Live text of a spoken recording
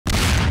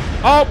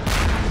Oh!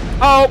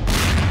 Oh!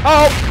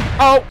 Oh!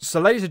 Oh! So,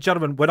 ladies and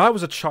gentlemen, when I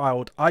was a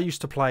child, I used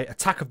to play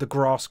Attack of the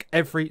Grask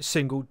every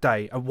single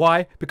day. And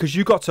why? Because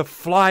you got to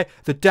fly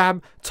the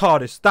damn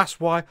TARDIS. That's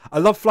why. I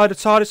love flying the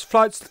TARDIS.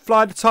 Flying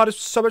the TARDIS was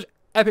so much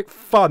epic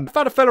fun. I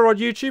found a fella on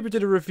YouTube who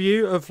did a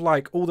review of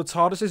like all the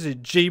TARDISes in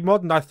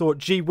GMOD, and I thought,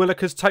 gee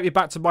willikers, take me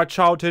back to my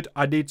childhood.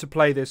 I need to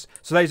play this.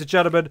 So ladies and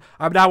gentlemen,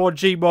 I'm now on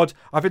GMOD.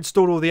 I've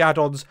installed all the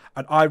add-ons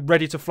and I'm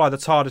ready to fly the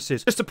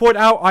TARDISes. Just to point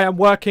out, I am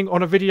working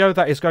on a video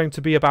that is going to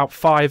be about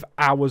 5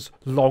 hours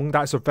long.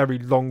 That's a very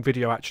long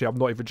video actually, I'm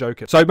not even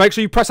joking. So make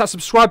sure you press that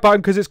subscribe button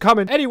because it's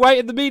coming. Anyway,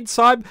 in the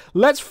meantime,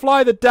 let's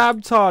fly the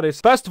damn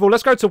TARDIS. First of all,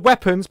 let's go to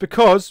weapons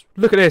because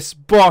look at this.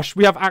 Bosh,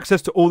 we have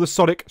access to all the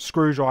sonic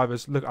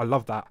screwdrivers. Look, I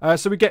love that.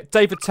 So we get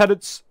David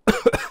Tennant's.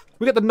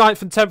 We get the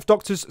 9th and 10th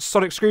Doctor's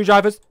sonic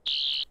screwdrivers.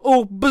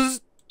 Oh,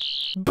 buzz,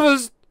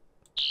 buzz,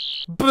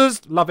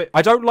 buzz. Love it.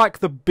 I don't like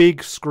the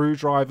big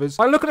screwdrivers.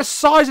 Like, look at the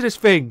size of this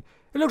thing.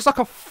 It looks like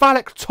a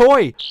phallic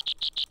toy.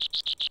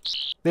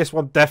 This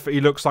one definitely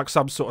looks like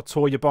some sort of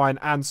toy you're buying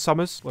Ann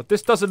Summers. Well,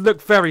 this doesn't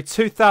look very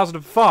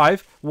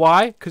 2005.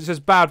 Why? Because it says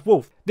Bad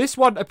Wolf. This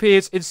one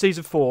appears in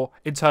Season 4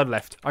 in Turn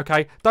Left.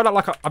 Okay? Don't act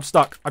like I'm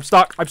stuck. I'm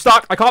stuck. I'm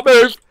stuck. I can't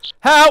move.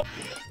 Help!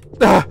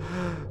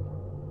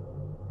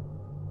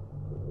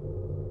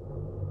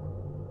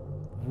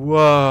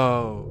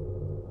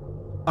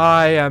 Whoa.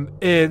 I am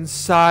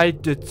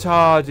inside the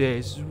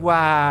TARDIS.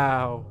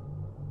 Wow.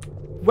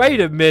 Wait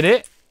a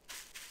minute.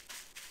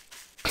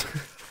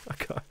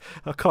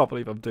 I can't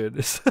believe I'm doing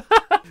this.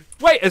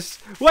 wait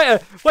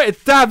a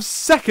damn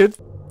second.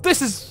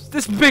 This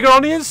is bigger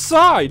on the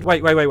inside.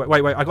 Wait.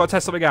 I gotta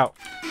test something out.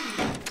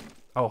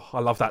 Oh, I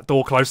love that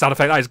door close sound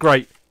effect. That is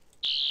great.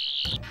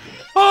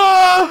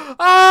 Oh!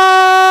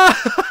 Ah!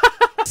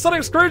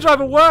 Sonic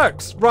screwdriver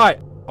works. Right.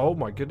 Oh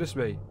my goodness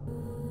me.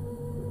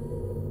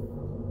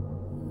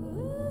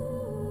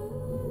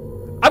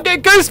 I'm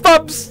getting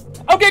goosebumps.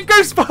 I'm getting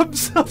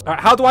goosebumps! Alright,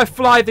 how do I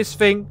fly this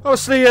thing?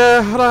 Obviously,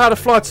 I know how to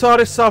fly a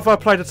TARDIS, so I've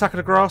played Attack of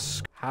the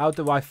Grask. How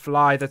do I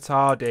fly the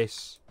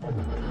TARDIS?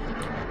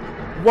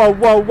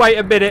 Whoa, wait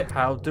a minute.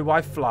 How do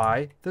I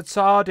fly the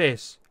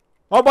TARDIS?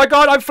 Oh my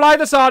god, I'm flying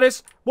the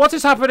TARDIS! What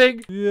is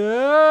happening?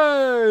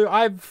 Yo,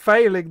 I'm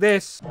failing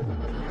this.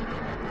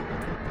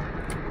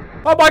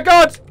 Oh my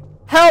god!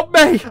 Help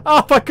me!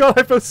 Oh my god,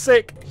 I feel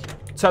sick.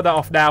 Turn that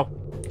off now.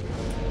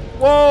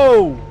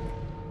 Whoa!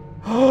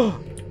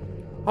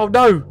 Oh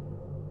no!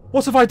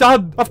 What have I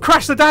done? I've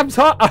crashed the damn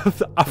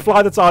TARDIS. I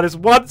fly the TARDIS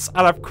once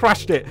and I've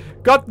crashed it.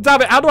 God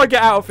damn it, how do I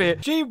get out of here?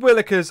 Gee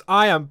willikers,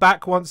 I am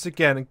back once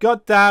again. And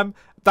god damn,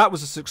 that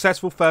was a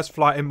successful first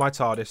flight in my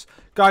TARDIS.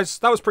 Guys,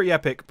 that was pretty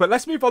epic. But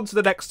let's move on to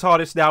the next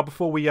TARDIS now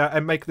before we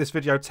and make this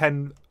video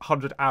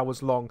 100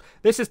 hours long.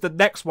 This is the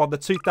next one, the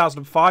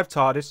 2005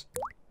 TARDIS.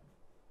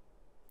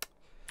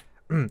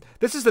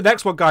 This is the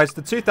next one, guys,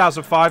 the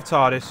 2005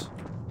 TARDIS.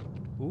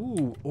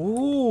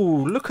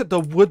 Ooh, look at the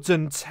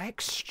wooden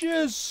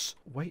textures.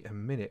 Wait a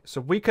minute.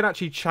 So we can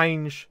actually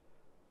change.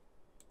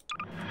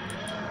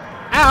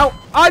 Ow!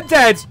 I'm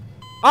dead!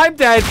 I'm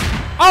dead!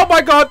 Oh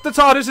my god, the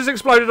TARDIS has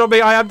exploded on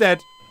me. I am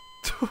dead.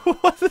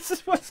 This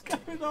is what's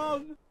going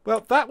on.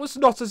 Well, that was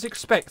not as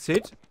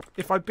expected,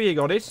 if I'm being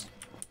honest.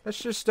 Let's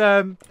just,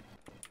 zoinks!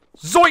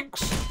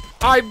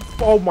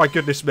 Oh my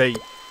goodness me.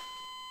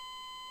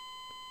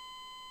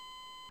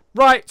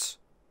 Right.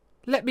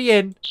 Let me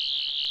in.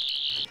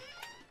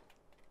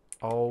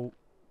 Oh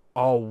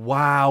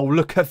wow,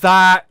 look at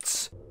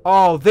that.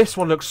 Oh, this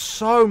one looks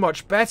so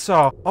much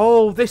better.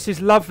 Oh, this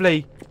is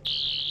lovely.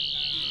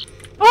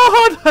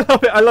 Oh, I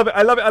love it, I love it,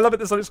 I love it, I love it.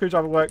 The sonic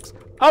screwdriver works.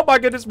 Oh my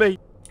goodness me.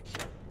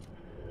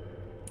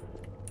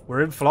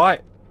 We're in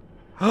flight.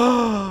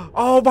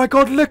 Oh my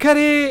god, look at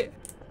it.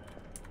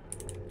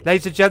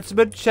 Ladies and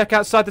gentlemen, check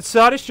outside the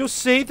TARDIS. You'll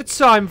see the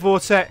time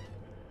vortex.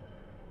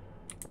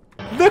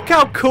 Look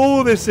how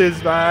cool this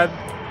is, man.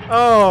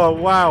 Oh,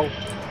 wow.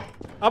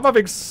 I'm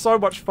having so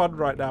much fun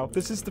right now.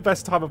 This is the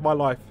best time of my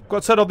life.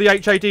 Got to turn on the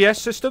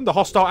HADS system, the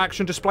Hostile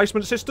Action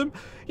Displacement System.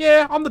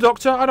 Yeah, I'm the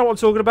Doctor. I know what I'm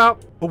talking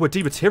about. Oh, we're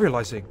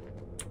dematerializing.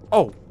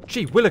 Oh,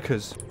 gee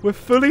willikers. We're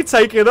fully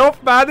taking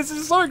off, man. This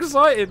is so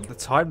exciting. The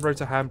time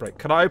rotor handbrake.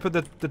 Can I open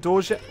the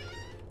doors yet?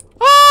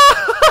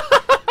 Ah!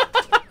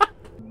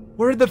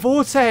 We're in the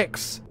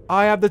vortex.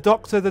 I am the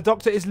Doctor. The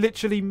Doctor is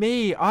literally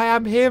me. I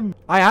am him.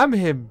 I am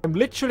him. I'm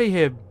literally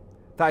him.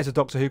 That is a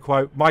Doctor Who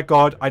quote. My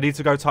god, I need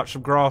to go touch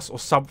some grass or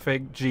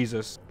something.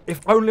 Jesus.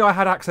 If only I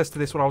had access to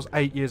this when I was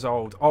 8 years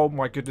old. Oh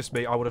my goodness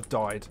me, I would have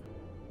died.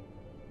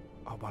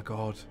 Oh my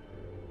god.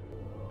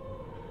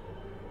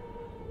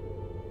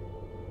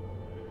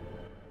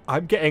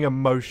 I'm getting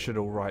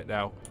emotional right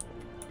now.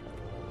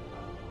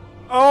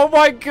 Oh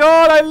my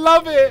god, I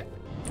love it.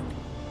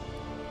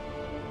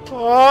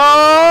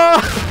 Oh!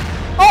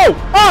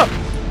 Oh! Ah!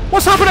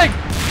 What's happening?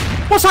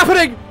 What's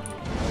happening?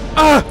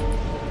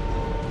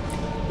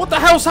 What the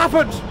hell's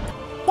happened?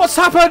 What's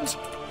happened?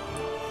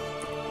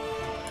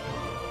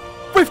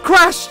 We've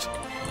crashed!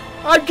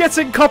 I'm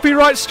getting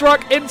copyright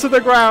struck into the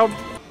ground.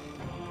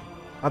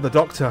 I'm the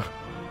Doctor.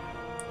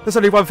 There's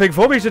only one thing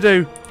for me to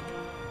do.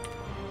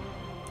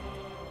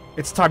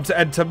 It's time to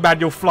enter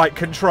manual flight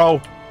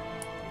control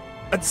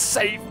and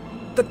save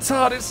the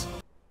TARDIS.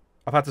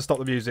 I've had to stop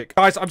the music.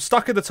 Guys, I'm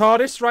stuck in the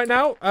TARDIS right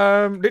now.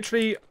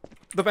 Literally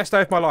the best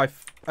day of my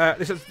life.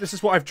 This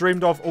is what I've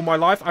dreamed of all my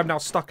life. I'm now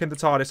stuck in the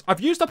TARDIS. I've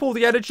used up all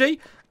the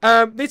energy.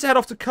 Need to head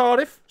off to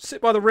Cardiff,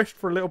 sit by the rift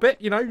for a little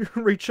bit, you know,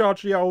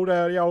 recharge the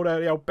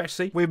old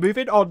Bessie. We're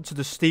moving on to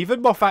the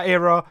Stephen Moffat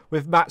era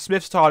with Matt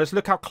Smith's TARDIS.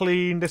 Look how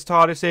clean this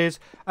TARDIS is.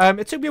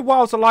 It took me a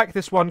while to like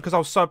this one because I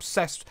was so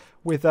obsessed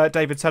with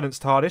David Tennant's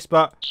TARDIS,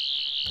 but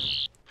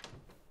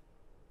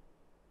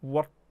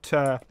what?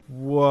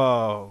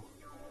 Whoa!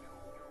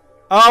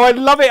 Oh, I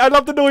love it! I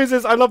love the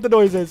noises! I love the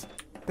noises!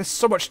 There's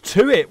so much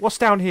to it! What's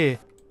down here?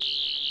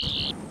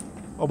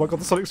 Oh my god,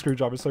 the sonic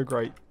screwdriver is so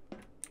great.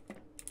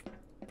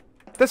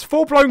 There's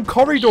full-blown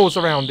corridors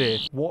around here.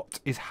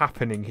 What is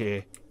happening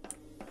here?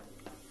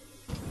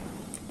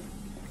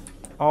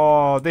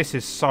 Oh, this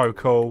is so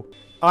cool.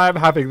 I am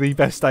having the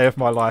best day of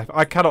my life.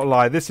 I cannot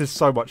lie. This is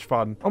so much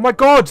fun. Oh my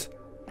god!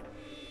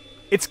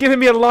 It's giving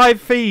me a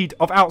live feed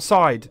of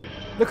outside.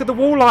 Look at the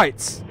wall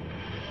lights.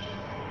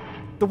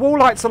 The wall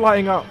lights are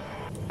lighting up.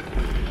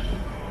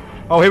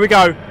 Oh, here we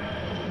go.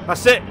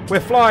 That's it.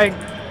 We're flying.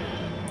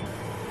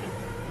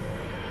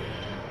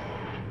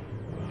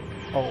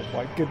 Oh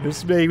my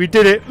goodness me. We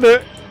did it.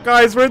 Look.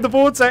 Guys, we're in the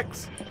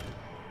vortex.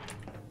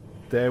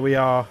 There we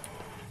are.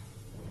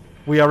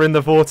 We are in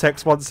the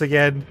vortex once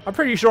again. I'm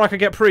pretty sure I could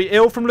get pretty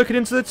ill from looking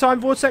into the time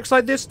vortex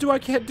like this. Do I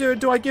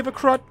give a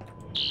crud?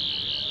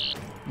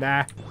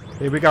 Nah.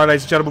 Here we go,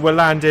 ladies and gentlemen. We're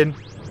landing.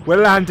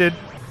 We're landing.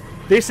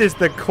 This is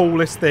the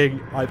coolest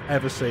thing I've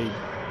ever seen.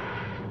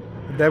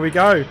 And there we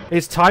go.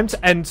 It's time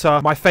to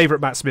enter my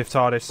favourite Matt Smith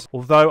TARDIS.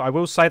 Although I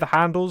will say the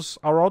handles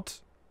are odd.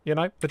 You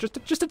know, they're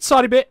just a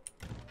tiny bit.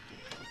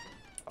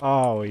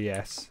 Oh,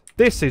 yes.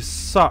 This is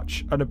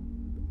such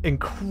an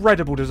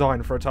incredible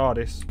design for a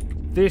TARDIS.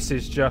 This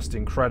is just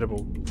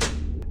incredible.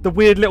 The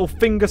weird little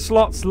finger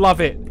slots, love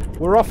it.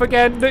 We're off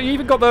again. Look, you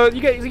even got the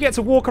you get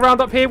to walk around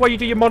up here while you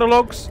do your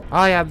monologues.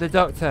 I am the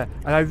Doctor,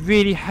 and I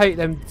really hate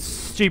them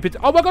stupid.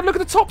 Oh my god, look at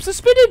the tops are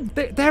spinning.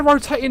 They're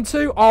rotating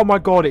too. Oh my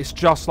god, it's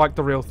just like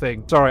the real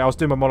thing. Sorry, I was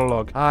doing my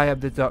monologue. I am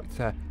the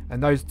Doctor,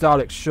 and those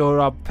Daleks sure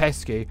are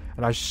pesky,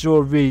 and I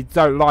sure really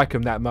don't like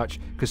them that much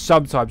because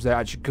sometimes they're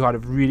actually kind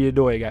of really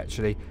annoying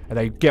actually, and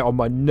they get on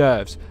my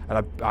nerves.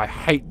 And I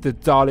hate the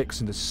Daleks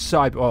and the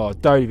Cyber. Oh,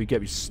 don't even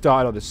get me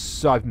started on the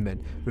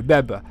Cybermen.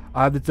 Remember,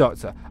 I'm the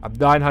Doctor. I'm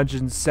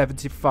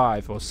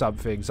 975 or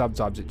something.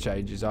 Sometimes it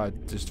changes. I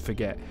just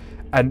forget.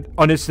 And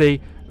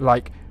honestly,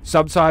 like,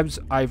 sometimes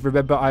I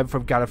remember I'm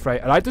from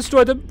Gallifrey and I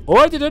destroyed them, or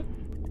I didn't.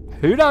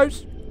 Who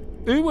knows?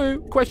 Ooh woo,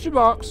 question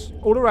marks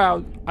all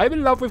around. I'm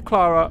in love with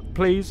Clara.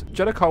 Please,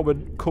 Jenna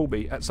Coleman, call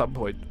me at some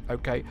point,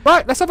 okay?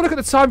 Right, let's have a look at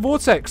the time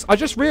vortex. I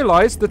just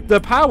realised that the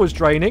power's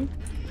draining.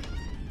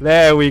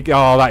 There we go.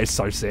 Oh, that is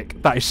so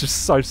sick. That is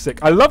just so sick.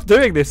 I love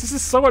doing this. This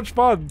is so much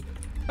fun.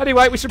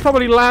 Anyway, we should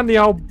probably land the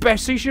old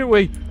Bessie, shouldn't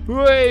we?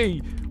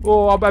 Whee!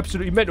 Oh, I'm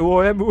absolutely mental.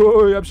 I am.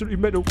 Whoa, absolutely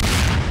mental.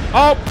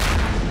 Oh!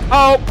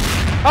 Oh!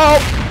 Oh!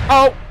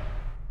 Oh!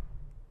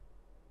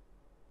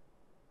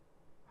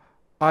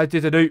 I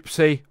did an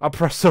oopsie. I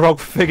pressed the wrong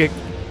thing.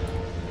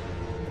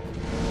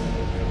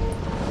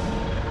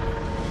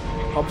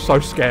 I'm so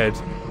scared.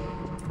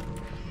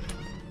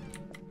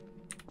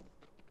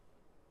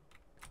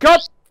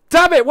 God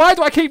damn it! Why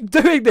do I keep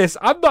doing this?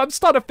 I'm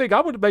starting to think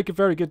I wouldn't make a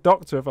very good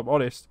Doctor if I'm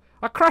honest.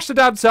 I crashed the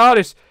damn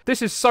TARDIS.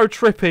 This is so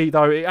trippy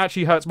though. It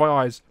actually hurts my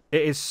eyes.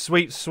 It is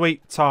sweet,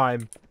 sweet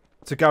time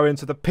to go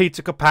into the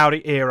Peter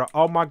Capaldi era.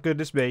 Oh my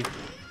goodness me!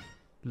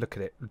 Look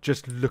at it.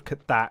 Just look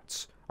at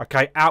that.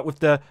 Okay, out with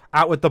the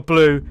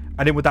blue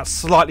and in with that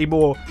slightly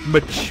more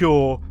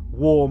mature,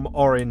 warm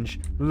orange.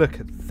 Look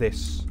at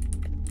this.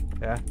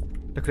 Yeah,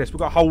 look at this. We've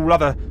got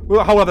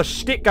a whole other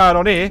shtick going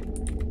on here.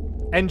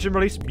 Engine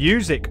release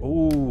music.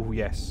 Oh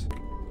yes.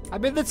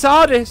 I'm in the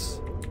TARDIS.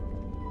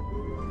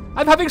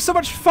 I'm having so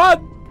much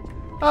fun.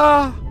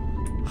 Ah,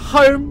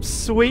 home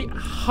sweet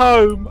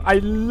home. I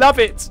love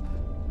it.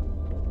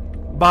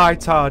 My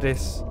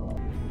TARDIS.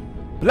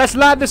 Let's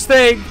land this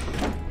thing.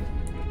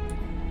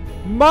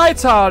 My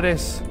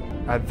TARDIS.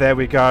 And there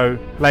we go,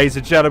 ladies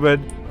and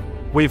gentlemen.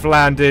 We've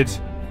landed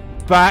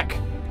back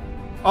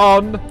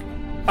on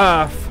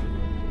Earth.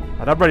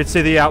 And I'm ready to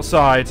see the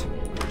outside.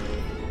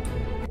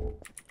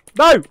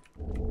 No!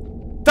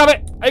 Damn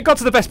it! It got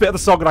to the best bit of the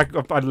song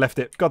and I left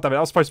it. God damn it, I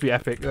was supposed to be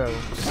epic.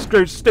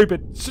 Screw,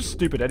 stupid. It's just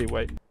stupid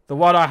anyway. The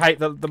one I hate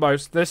the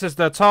most. This is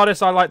the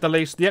TARDIS I like the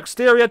least. The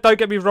exterior, don't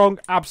get me wrong,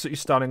 absolutely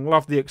stunning.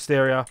 Love the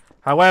exterior.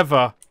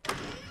 However...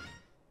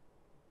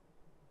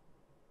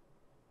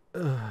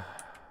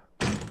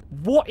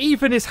 what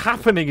even is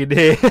happening in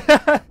here?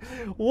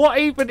 What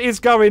even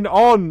is going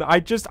on? I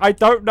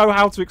don't know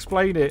how to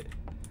explain it.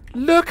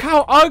 Look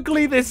how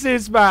ugly this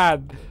is,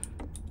 man.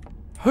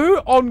 Who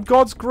on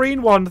God's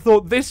green one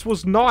thought this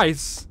was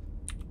nice?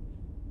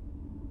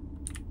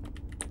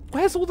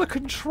 Where's all the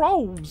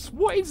controls?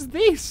 What is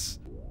this?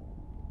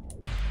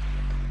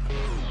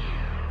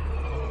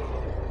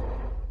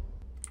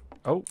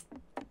 Oh.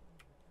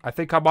 I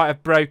think I might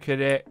have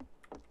broken it.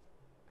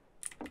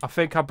 I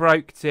think I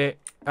broke it.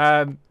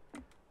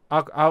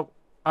 I'll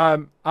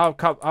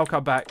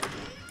come back.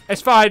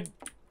 It's fine.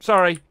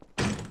 Sorry.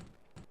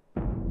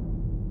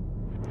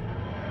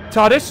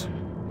 TARDIS?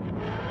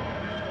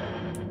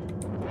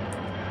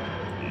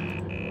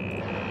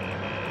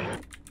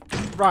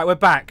 Right, we're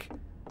back.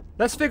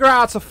 Let's figure out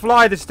how to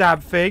fly this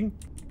damn thing.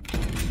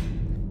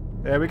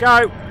 There we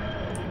go.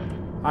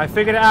 I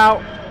figured it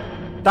out.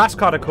 That's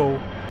kind of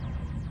cool.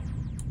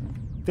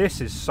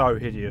 This is so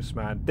hideous,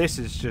 man. This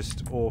is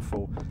just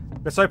awful.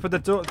 Let's open the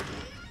door.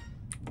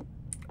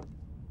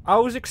 I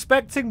was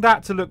expecting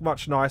that to look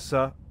much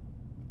nicer.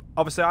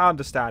 Obviously, I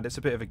understand. It's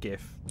a bit of a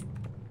gif.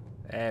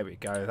 There we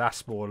go.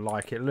 That's more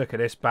like it. Look at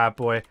this bad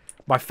boy.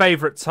 My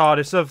favourite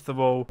TARDIS of them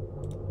all.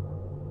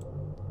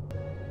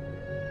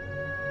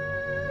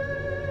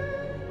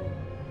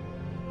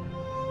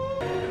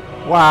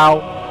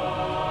 Wow.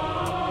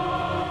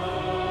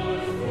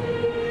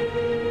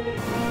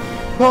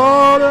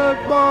 Da,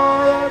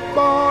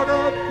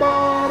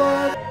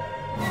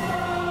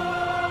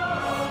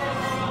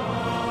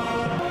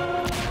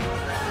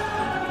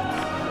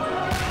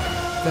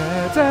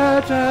 da,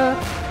 da,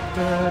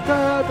 da,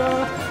 da,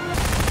 da.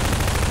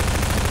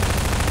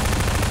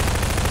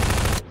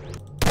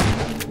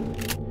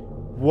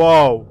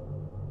 Whoa.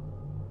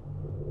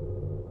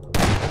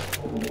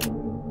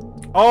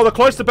 Oh, the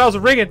cloister bells are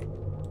ringing.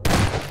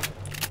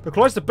 The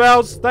cloister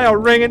bells, they are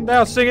ringing, they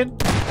are singing.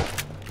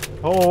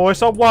 Oh,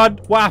 it's on one.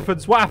 What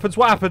happens? What happens?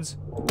 What happens?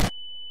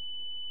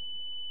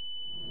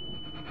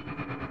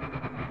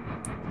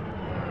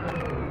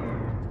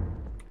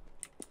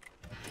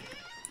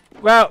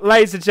 Well,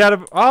 ladies and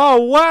gentlemen.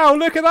 Oh, wow.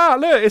 Look at that.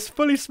 Look, it's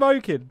fully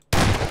smoking.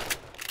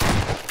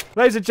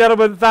 Ladies and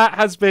gentlemen, that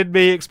has been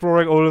me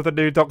exploring all of the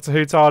new Doctor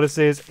Who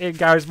TARDISes in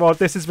Gary's Mod.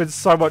 This has been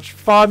so much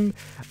fun.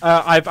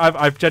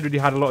 I've genuinely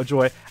had a lot of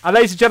joy. And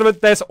ladies and gentlemen,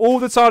 there's all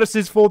the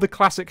TARDISes for the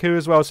Classic Who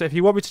as well. So if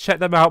you want me to check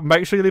them out,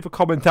 make sure you leave a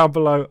comment down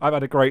below. I've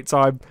had a great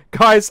time.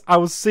 Guys, I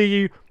will see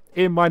you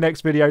in my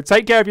next video.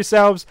 Take care of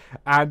yourselves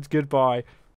and goodbye.